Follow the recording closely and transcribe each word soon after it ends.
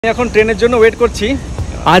এখন ট্রেনের জন্য ওয়েট করছি।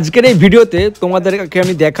 আজকের এই ভিডিওতে তোমাদেরকে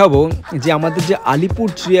আমি দেখাবো যে আমাদের যে আলিপুর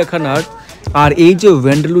চিড়িয়াখানার আর এই যে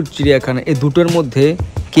ভ্যান্ডালুর চিড়িয়াখানা, এই দুটোর মধ্যে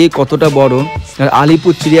কে কতটা বড়, আর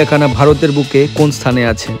আলিপুর চিড়িয়াখানা ভারতের বুকে কোন স্থানে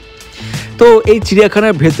আছে। তো এই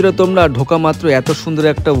চিড়িয়াখানার ভেতরে তোমরা ঢোকা মাত্র এত সুন্দর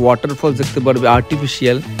একটা ওয়াটারফল দেখতে পারবে,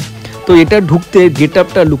 আর্টিফিশিয়াল। তো এটা ঢুকতে গেট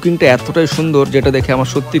আপটা, লুকিংটা এতটাই সুন্দর, যেটা দেখে আমার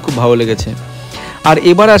সত্যি খুব ভালো লেগেছে। আর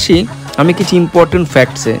এবার আসি আমি কিছু ইম্পর্টেন্ট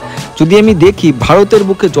ফ্যাক্টসে। যদি আমি দেখি ভারতের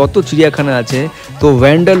বুকে যত চিড়িয়াখানা আছে, তো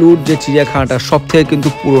ভ্যান্ডালুর যে চিড়িয়াখানাটা সব থেকে কিন্তু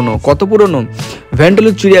পুরনো। কত পুরনো?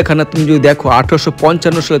 ভ্যান্ডালুর চিড়িয়াখানা তুমি যদি দেখো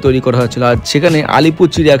 1855 সালে তৈরি করা হয়েছিল, আর সেখানে আলিপুর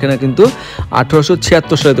চিড়িয়াখানা কিন্তু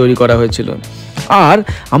 1876 সালে তৈরি করা হয়েছিল। আর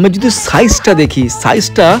আমি যদি সাইজটা দেখি,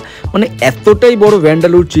 সাইজটা মানে এতটাই বড়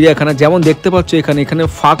ভ্যান্ডালুর চিড়িয়াখানা। যেমন দেখতে পাচ্ছ এখানে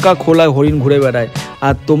ফাঁকা খোলা হরিণ ঘুরে বেড়ায়,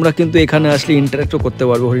 আর তোমরা কিন্তু এখানে আসলে ইন্টারাক্টও করতে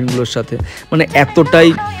পারবে হরিণগুলোর সাথে। মানে এতটাই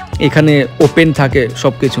এখানে ওপেন থাকে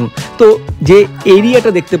সব কিছু। তো যে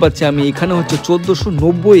এরিয়াটা দেখতে পাচ্ছি আমি, এখানে হচ্ছে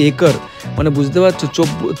 1490 একর, মানে বুঝতে পারছো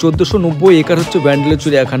 1490 একর হচ্ছে ভ্যান্ডালুর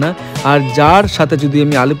চিড়িয়াখানা। আর যার সাথে যদি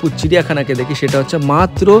আমি আলিপুর চিড়িয়াখানাকে দেখি, সেটা হচ্ছে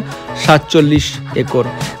মাত্র 47 একর,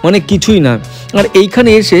 মানে কিছুই না। আর এইখানে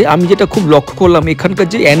এসে আমি যেটা খুব লক্ষ্য করলাম, এখানকার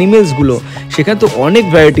যে অ্যানিমেলসগুলো, সেখানে তো অনেক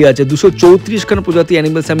ভ্যারাইটি আছে, 234খানা প্রজাতি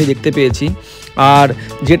অ্যানিমেলস আমি দেখতে পেয়েছি। আর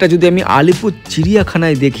যেটা যদি আমি আলিপুর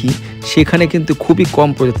চিড়িয়াখানায় দেখি, সেখানে কিন্তু খুবই কম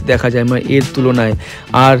প্রজাতি দেখা যায় মানে এর তুলনায়।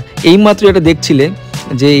 আর এইমাত্র এটা দেখছিলে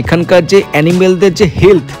যে এখানকার যে অ্যানিমেলদের যে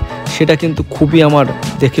হেলথ, সেটা কিন্তু খুবই আমার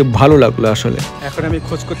দেখে ভালো লাগলো আসলে। এখন আমি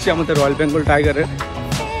খোঁজ করছি আমাদের রয়্যাল বেঙ্গল টাইগারের।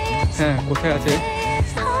 হ্যাঁ, কোথায় আছে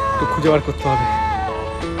একটু খুঁজে বার করতে হবে।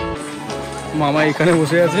 মামা এখানে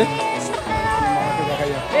বসে আছে,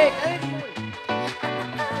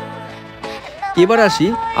 এবার আসি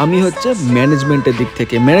আমি হচ্ছে ম্যানেজমেন্টের দিক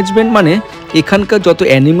থেকে। ম্যানেজমেন্ট মানে এখানকার যত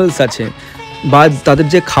অ্যানিমেলস আছে বা তাদের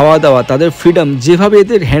যে খাওয়া দাওয়া, তাদের ফ্রিডম, যেভাবে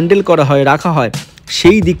এদের হ্যান্ডেল করা হয়, রাখা হয়,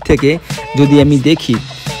 সেই দিক থেকে যদি আমি দেখি,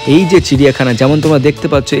 এই যে চিড়িয়াখানা, যেমন তোমরা দেখতে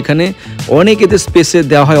পাচ্ছ এখানে অনেক এদের স্পেসে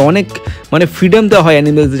দেওয়া হয়, অনেক মানে ফ্রিডম দেওয়া হয়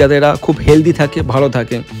অ্যানিমেলস, যাতে এরা খুব হেলদি থাকে, ভালো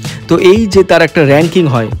থাকে। তো এই যে তার একটা র্যাঙ্কিং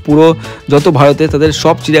হয়, পুরো যত ভারতে তাদের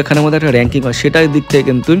সব চিড়িয়াখানার মধ্যে একটা র্যাঙ্কিং হয়, সেটার দিক থেকে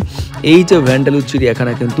কিন্তু এই যে ভ্যান্ডালুর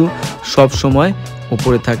চিড়িয়াখানা কিন্তু সব সময়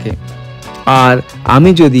উপরে থাকে। আর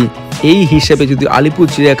আমি যদি এই হিসেবে যদি আলিপুর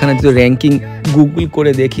চিড়িয়াখানার যদি র্যাঙ্কিং গুগল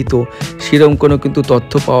করে দেখি, তো সেরকম কোনো কিন্তু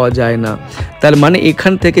তথ্য পাওয়া যায় না। তার মানে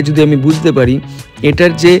এখান থেকে যদি আমি বুঝতে পারি,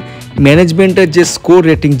 এটার যে ম্যানেজমেন্টের যে স্কোর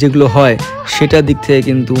রেটিং যেগুলো হয়, সেটার দিক থেকে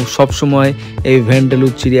কিন্তু সবসময় এই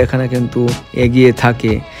ভ্যান্ডালুর চিড়িয়াখানা কিন্তু এগিয়ে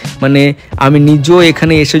থাকে। মানে আমি নিজেও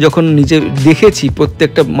এখানে এসে যখন নিজে দেখেছি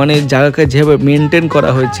প্রত্যেকটা মানে জায়গাকে যেভাবে মেনটেন করা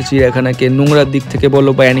হয়েছে চিড়িয়াখানাকে, নোংরার দিক থেকে বলো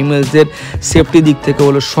বা অ্যানিমেলসদের সেফটির দিক থেকে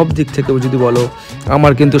বলো, সব দিক থেকে যদি বলো,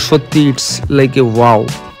 আমার কিন্তু সত্যি it's like a wow.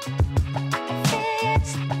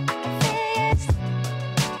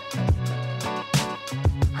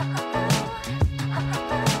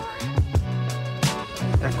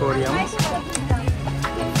 Aquarium,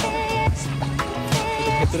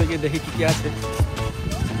 ভেতরে গিয়ে দেখি কি আছে।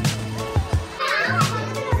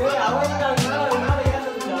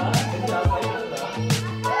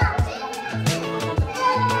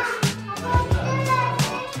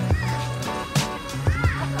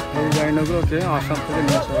 এই ডাইনোগুলোকে আসাম থেকে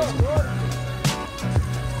নিয়ে আসা হয়েছে।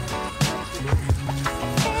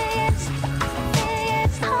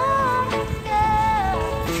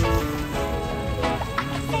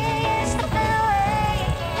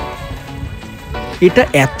 এটা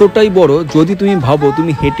এতটাই বড়, যদি তুমি ভাবো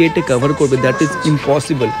তুমি হেঁটে হেঁটে কভার করবে, দ্যাট ইজ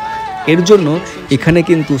ইম্পসিবল। এর জন্য এখানে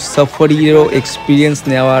কিন্তু সাফারিরও এক্সপিরিয়েন্স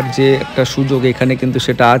নেওয়ার যে একটা সুযোগ এখানে কিন্তু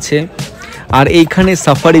সেটা আছে। আর এইখানে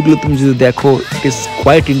সাফারিগুলো তুমি যদি দেখো, ইট ইজ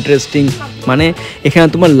কোয়াইট ইন্টারেস্টিং। মানে এখানে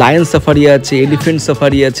তোমার লায়ন সাফারি আছে, এলিফেন্ট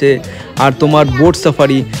সাফারি আছে, আর তোমার বোট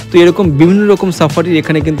সাফারি। তো এরকম বিভিন্ন রকম সাফারির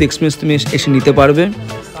এখানে কিন্তু এক্সপিরিয়েন্স তুমি এসে নিতে পারবে।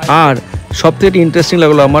 আর সবথেকে ইন্টারেস্টিং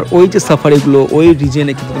লাগলো আমার, ওই যে সাফারিগুলো ওই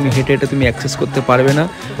রিজনে কিন্তু তুমি হেঁটে হেঁটে তুমি অ্যাক্সেস করতে পারবে না।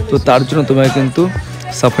 তো তার জন্য তোমাকে কিন্তু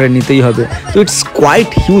সাফারি নিতেই হবে। তো ইটস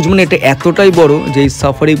কোয়াইট হিউজ, মানে এটা এতটাই বড় যে এই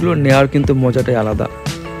সাফারিগুলো নেওয়ার কিন্তু মজাটাই আলাদা।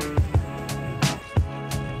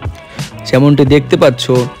 যেমনটি দেখতে পাচ্ছ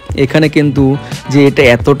এখানে কিন্তু যে এটা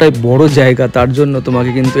এতটাই বড় জায়গা, তার জন্য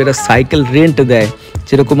তোমাকে কিন্তু এরা সাইকেল রেন্ট দেয়,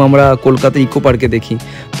 যেরকম আমরা কলকাতা ইকো পার্কে দেখি।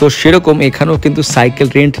 তো সেরকম এখানেও কিন্তু সাইকেল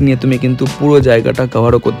রেন্ট নিয়ে তুমি কিন্তু পুরো জায়গাটা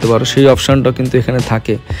কভারও করতে পারো, সেই অপশানটা কিন্তু এখানে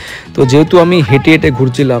থাকে। তো যেহেতু আমি হেঁটে হেঁটে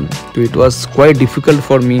ঘুরছিলাম, তো ইট was quite difficult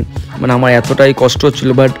for me, মানে আমার এতটাই কষ্ট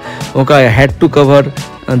হচ্ছিলো, but okay I had to cover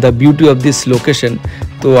the beauty of this location.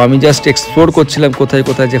 তো আমি জাস্ট এক্সপ্লোর করছিলাম কোথায়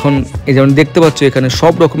কোথায়। যেমন দেখতে পাচ্ছ এখানে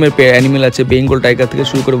সব রকমের অ্যানিমেল আছে, বেঙ্গল টাইগার থেকে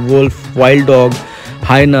শুরু করে ওলফ, ওয়াইল্ড ডগ,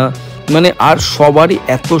 হায়না, মানে আর সবারই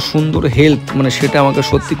এত সুন্দর হেলথ, মানে সেটা আমাকে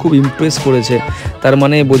সত্যি খুব ইমপ্রেস করেছে। তার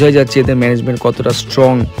মানে বোঝাই যাচ্ছে এদের ম্যানেজমেন্ট কতটা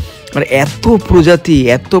স্ট্রং, মানে এত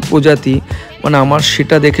প্রজাতি, মানে আমার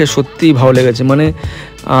সেটা দেখে সত্যিই ভালো লেগেছে। মানে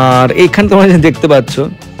আর এইখানে তোমরা যে দেখতে পাচ্ছ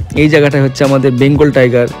এই জায়গাটা হচ্ছে আমাদের বেঙ্গল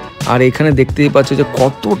টাইগার, আর এখানে দেখতেই পাচ্ছ যে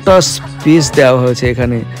কতটা স্পেস দেওয়া হয়েছে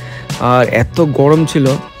এখানে। আর এত গরম ছিল,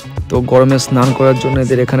 তো গরমে স্নান করার জন্য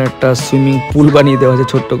এদের এখানে একটা সুইমিং পুল বানিয়ে দেওয়া হয়েছে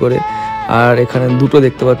ছোট্ট করে। আর এখানে দুটো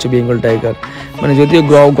দেখতে পাচ্ছ বেঙ্গল টাইগার, মানে যদিও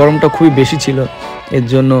গরমটা খুবই বেশি ছিল এর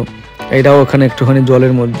জন্য এটাও ওখানে একটুখানি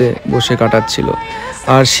জলের মধ্যে বসে কাটাচ্ছিল।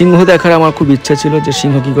 আর সিংহ দেখার আমার খুব ইচ্ছা ছিল যে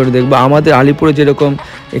সিংহ কী করে দেখবো। আমাদের আলিপুরে যেরকম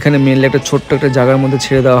এখানে মেনলি একটা ছোট্ট একটা জায়গার মধ্যে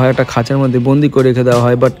ছেড়ে দেওয়া হয়, একটা খাঁচার মধ্যে বন্দি করে রেখে দেওয়া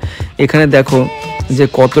হয়, বাট এখানে দেখো যে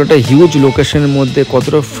কতটা হিউজ লোকেশনের মধ্যে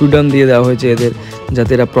কতটা ফ্রিডম দিয়ে দেওয়া হয়েছে এদের,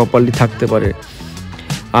 যাতে এরা প্রপারলি থাকতে পারে।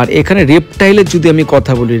 আর এখানে রেপটাইলের যদি আমি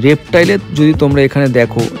কথা বলি, রেপটাইলের যদি তোমরা এখানে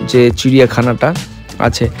দেখো যে চিড়িয়াখানাটা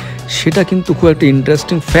আছে, সেটা কিন্তু খুব একটা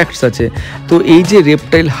ইন্টারেস্টিং ফ্যাক্টস আছে। তো এই যে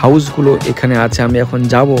রেপটাইল হাউসগুলো এখানে আছে, আমি এখন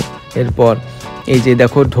যাব এরপর। এই যে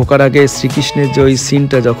দেখো ঢোকার আগে শ্রীকৃষ্ণের যে ওই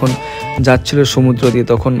সিনটা যখন যাচ্ছিল সমুদ্র দিয়ে,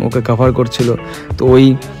 তখন ওকে কভার করছিল, তো ওই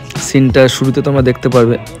সিনটা শুরুতে তোমরা দেখতে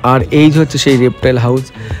পারবে। আর এই যে হচ্ছে সেই রেপটাইল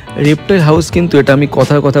হাউস কিন্তু এটা আমি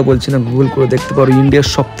কথা বলছি না, গুগল করে দেখতে পারো। ইন্ডিয়ার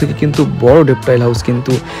সব থেকে কিন্তু বড় রেপটাইল হাউস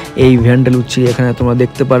কিন্তু এই ভ্যান্ডালুর এখানে তোমরা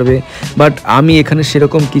দেখতে পারবে। বাট আমি এখানে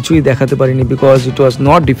সেরকম কিছুই দেখাতে পারিনি, because it was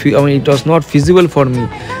not feasible for me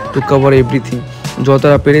to cover everything.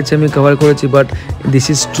 যতটা পেরেছি আমি কভার করেছি, but this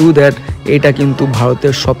is true that এটা কিন্তু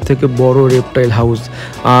ভারতের সব থেকে বড় রেপটাইল হাউস।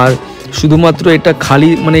 আর শুধুমাত্র এটা খালি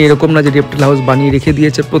মানে এরকম না যে রেপটাইল হাউস বানিয়ে রেখে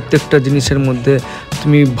দিয়েছে, প্রত্যেকটা জিনিসের মধ্যে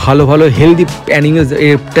তুমি ভালো হেলদি অ্যানিমেলস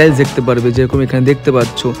রেপটাইলস দেখতে পারবে, যেরকম এখানে দেখতে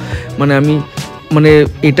পাচ্ছ। মানে আমি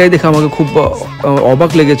এটাই দেখে আমাকে খুব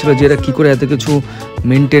অবাক লেগেছিলো যে এরা কী করে এত কিছু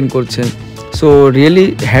মেনটেন করছে। So really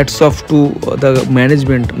hats off to the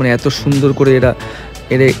management, মানে এত সুন্দর করে এরা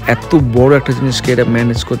এত বড় একটা জিনিসকে এরা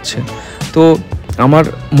ম্যানেজ করছে। তো আমার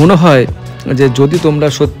মনে হয় যে যদি তোমরা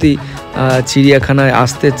সত্যি চিড়িয়াখানায়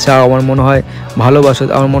আসতে চাও, আমার মনে হয় ভালোবাসো,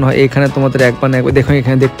 আমার মনে হয় এখানে তোমাদের একবার দেখো,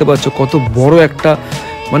 এখানে দেখতে পাচ্ছ কত বড় একটা,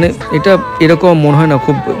 মানে এটা এরকম মনে হয় না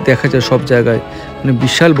খুব দেখা যায় সব জায়গায়, মানে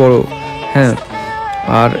বিশাল বড়। হ্যাঁ,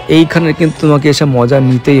 আর এইখানে কিন্তু তোমাকে এসে মজা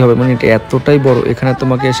নিতেই হবে, মানে এটা এতটাই বড়, এখানে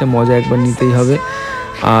তোমাকে এসে মজা একবার নিতেই হবে।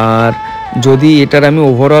 আর যদি এটার আমি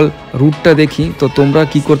ওভারঅল রুটটা দেখি, তো তোমরা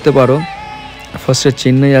কি করতে পারো, ফার্স্টে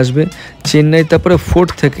চেন্নাই আসবে, চেন্নাই তারপরে ফোর্ট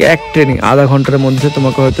থেকে এক ট্রেনে আধা ঘন্টার মধ্যে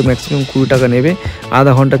তোমাকে হয়তো ম্যাক্সিমাম 20 টাকা নেবে,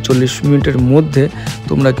 আধা ঘন্টা 40 মিনিটের মধ্যে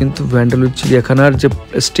তোমরা কিন্তু ভ্যান্ডালুর চিড়িয়াখানার যে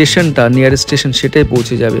স্টেশনটা নিয়ারেস্ট স্টেশন সেটাই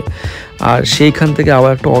পৌঁছে যাবে। আর সেইখান থেকে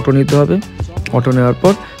আবার একটা অটো নিতে হবে, অটো নেওয়ার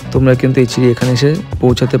পর তোমরা কিন্তু এই চিড়িয়াখানায় এসে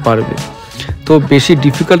পৌঁছাতে পারবে। তো বেশি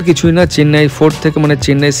ডিফিকাল্ট কিছুই না, চেন্নাই ফোর্ট থেকে মানে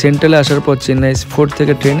চেন্নাই সেন্ট্রালে আসার পর চেন্নাই ফোর্ট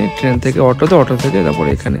থেকে ট্রেন থেকে অটো থেকে তারপরে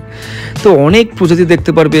এখানে তো অনেক প্রজাতি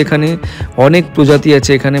দেখতে পারবে। এখানে অনেক প্রজাতি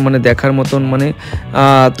আছে এখানে, মানে দেখার মতন, মানে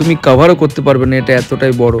তুমি কভারও করতে পারবে না, এটা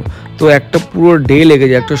এতটাই বড়। তো একটা পুরো ডে লেগে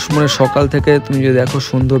যায়, একটা মানে সকাল থেকে তুমি যদি দেখো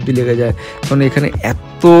সন্ধ্যা অবধি লেগে যায়, কারণ এখানে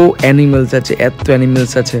এত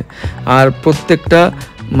অ্যানিমেলস আছে। আর প্রত্যেকটা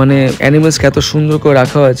মানে অ্যানিমেলসকে এত সুন্দর করে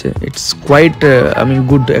রাখা হয়েছে, ইটস কোয়াইট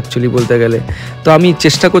গুড অ্যাকচুয়ালি বলতে গেলে। তো আমি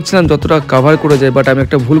চেষ্টা করছিলাম যতটা কভার করে যায়, বাট আমি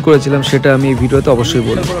একটা ভুল করেছিলাম, সেটা আমি এই ভিডিওতে অবশ্যই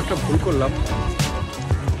বলবো। একটা ভুল করলাম,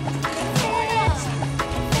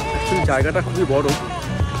 অ্যাকচুয়ালি জায়গাটা খুবই বড়,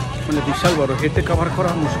 মানে বিশাল বড়, হেঁটে কভার করা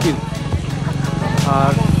মুশকিল।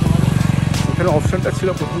 আর এখানে অপশানটা ছিল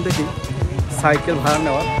প্রথম থেকেই সাইকেল ভাড়া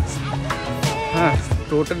নেওয়ার। হ্যাঁ,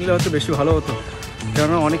 তো ওটা নিলে হয়তো বেশি ভালো হতো,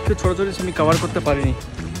 কেননা অনেক কিছু ছোটো ছোটো আমি কভার করতে পারিনি,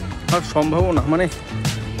 আর সম্ভবও না, মানে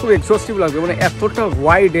খুব এক্সস্টিভ লাগবে, মানে এতটা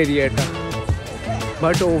ওয়াইড এরিয়া এটা।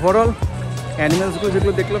 বাট ওভারঅল অ্যানিমেলসগুলো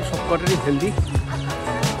যেগুলো দেখলাম সব কটারই হেলদি,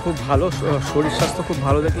 খুব ভালো শরীর স্বাস্থ্য খুব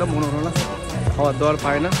ভালো দেখলাম, মনে হলো না খাওয়ার দাওয়ার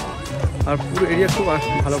পায় না, আর পুরো এরিয়া খুব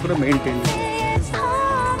ভালো করে মেনটেন।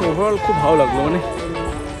 তো ওভারঅল খুব ভালো লাগলো, মানে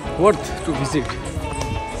worth to visit.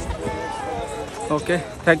 Okay,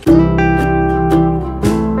 thank you.